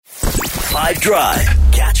5 Drive.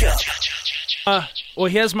 Catch up. Well,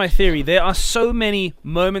 here's my theory. There are so many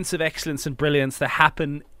moments of excellence and brilliance that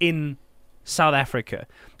happen in South Africa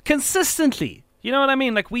consistently. You know what I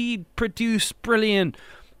mean? Like, we produce brilliant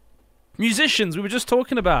musicians. We were just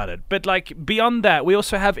talking about it. But, like, beyond that, we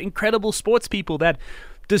also have incredible sports people that,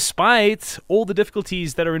 despite all the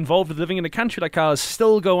difficulties that are involved with living in a country like ours,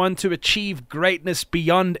 still go on to achieve greatness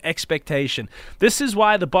beyond expectation. This is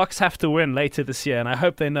why the Boks have to win later this year, and I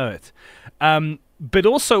hope they know it. But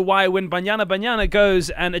also why when Banyana Banyan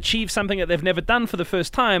goes and achieves something that they've never done for the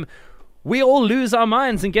first time, we all lose our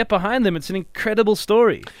minds and get behind them. It's an incredible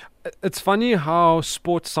story. It's funny how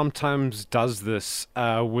sport sometimes does this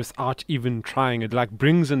without even trying. It like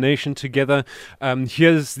brings a nation together.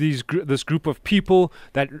 Here's this group of people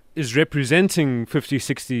that is representing 50,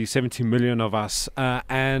 60, 70 million of us,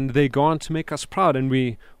 and they go on to make us proud, and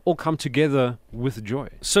we all come together with joy.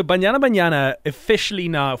 So Banyana Banyana, officially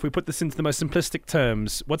now, if we put this into the most simplistic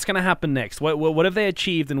terms, what's going to happen next? What have they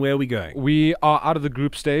achieved and where are we going? We are out of the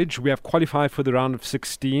group stage. We have qualified for the round of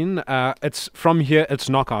 16. It's from here, it's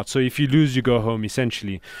knockout. So if you lose, you go home,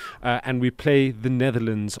 essentially. And we play the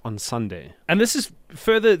Netherlands on Sunday. And this is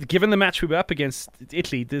further, given the match we were up against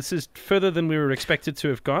Italy, this is further than we were expected to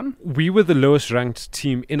have gone. We were the lowest ranked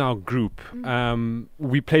team in our group.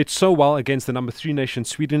 We played so well against the number 3 nation,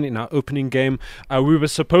 Sweden, in our opening game. We were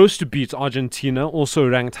supposed to beat Argentina, also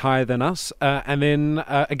ranked higher than us. And then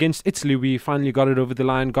against Italy, we finally got it over the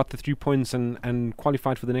line, got the 3 points and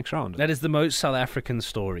qualified for the next round. That is the most South African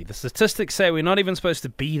story. The statistics say we're not even supposed to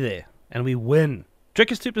be there, and we win. Trick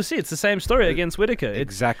is to proceed. It's the same story against Whitaker.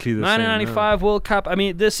 Exactly the same. 1995 World Cup. I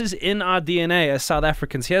mean, this is in our DNA as South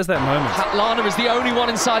Africans. Here's that moment. Lana is the only one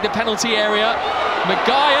inside the penalty area.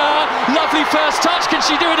 Magaya, lovely first touch. Can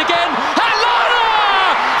she do it again? And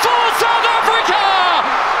Lana for South Africa!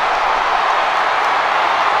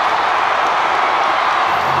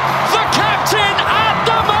 The captain at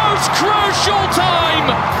the most crucial time.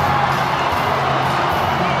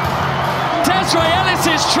 Ellis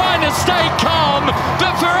is trying to stay calm,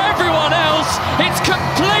 but for everyone else, it's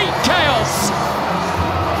complete chaos.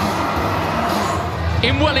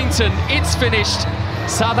 In Wellington, it's finished.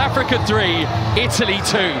 South Africa 3, Italy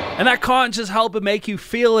 2. And that can't just help but make you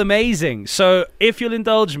feel amazing. So if you'll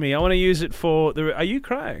indulge me, I want to use it for the... Are you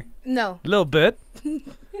crying? No. A little bit.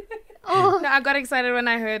 No, I got excited when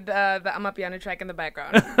I heard the Amapiano track in the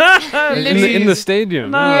background. in the stadium.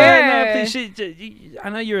 No, please. I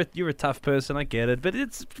know you're a tough person. I get it, but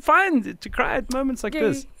it's fine to cry at moments like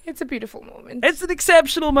this. It's a beautiful moment. It's an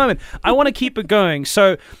exceptional moment. I want to keep it going.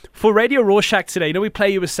 So for Radio Rorschach today, you know, we play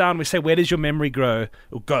you a sound. We say, "Where does your memory go?" At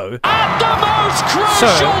the most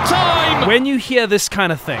crucial time. When you hear this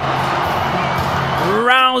kind of thing.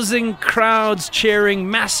 Rousing crowds cheering,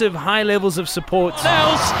 massive high levels of support.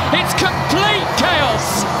 It's complete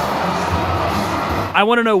chaos. I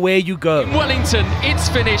want to know where you go. In Wellington, it's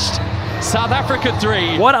finished. South Africa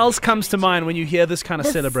 3. What else comes to mind when you hear this kind of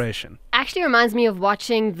celebration? Actually reminds me of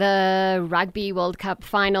watching the Rugby World Cup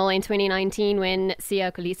final in 2019 when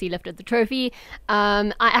Siya Kolisi lifted the trophy.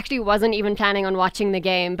 I actually wasn't even planning on watching the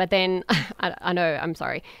game, but then, I know, I'm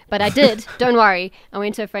sorry, but I did, don't worry. I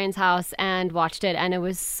went to a friend's house and watched it, and it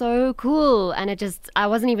was so cool. And I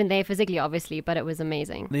wasn't even there physically, obviously, but it was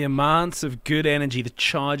amazing. The amounts of good energy that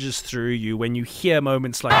charges through you when you hear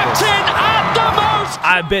moments like this. At the most.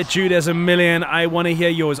 I bet Jude has a million. I want to hear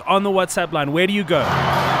yours on the WhatsApp line. Where do you go?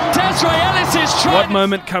 Ellis is trying. What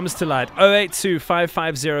moment comes to light?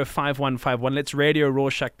 082-550-5151. Let's Radio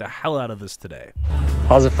Rorschach the hell out of this today.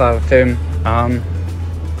 Positive FM.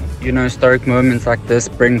 Historic moments like this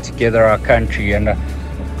bring together our country, and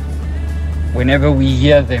whenever we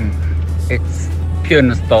hear them, it's pure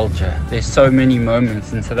nostalgia. There's so many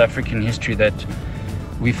moments in South African history that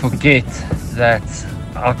we forget that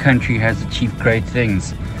our country has achieved great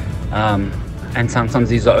things. And sometimes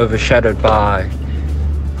these are overshadowed by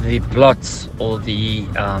the blots or the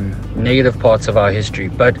negative parts of our history.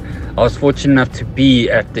 But I was fortunate enough to be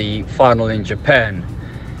at the final in Japan,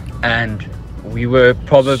 and we were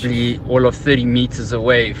probably all of 30 meters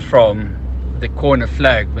away from the corner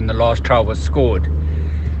flag when the last try was scored.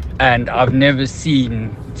 And I've never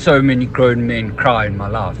seen so many grown men cry in my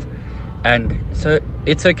life. And so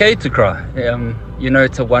it's okay to cry.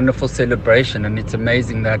 It's a wonderful celebration, and it's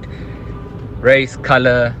amazing that race,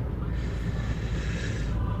 color,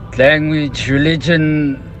 language,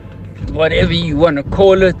 religion, whatever you want to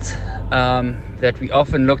call it, that we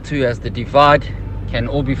often look to as the divide, can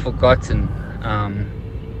all be forgotten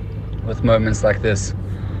with moments like this.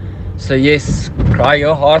 So yes, cry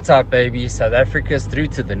your heart out, baby. South Africa's through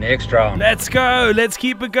to the next round. Let's go. Let's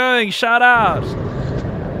keep it going. Shout out.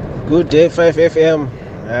 Good day, 5FM.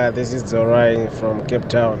 This is Zorai from Cape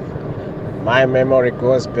Town. My memory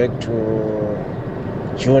goes back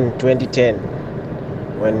to June 2010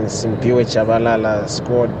 when Simpiwe Chabalala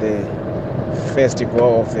scored the first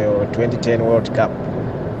goal of the 2010 World Cup.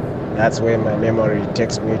 That's where my memory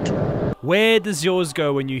takes me to. Where does yours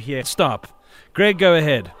go when you hear stop? Greg, go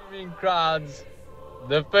ahead. In crowds,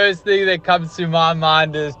 the first thing that comes to my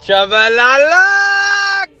mind is Chabalala!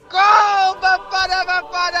 Goal!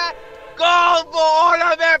 Bafana! Goal for all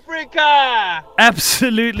of Africa!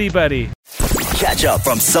 Absolutely, buddy. Catch up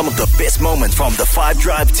from some of the best moments from the 5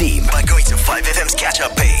 Drive team by going to 5FM's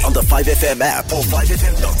catch-up page on the 5FM app or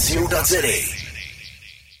 5FM.co.za.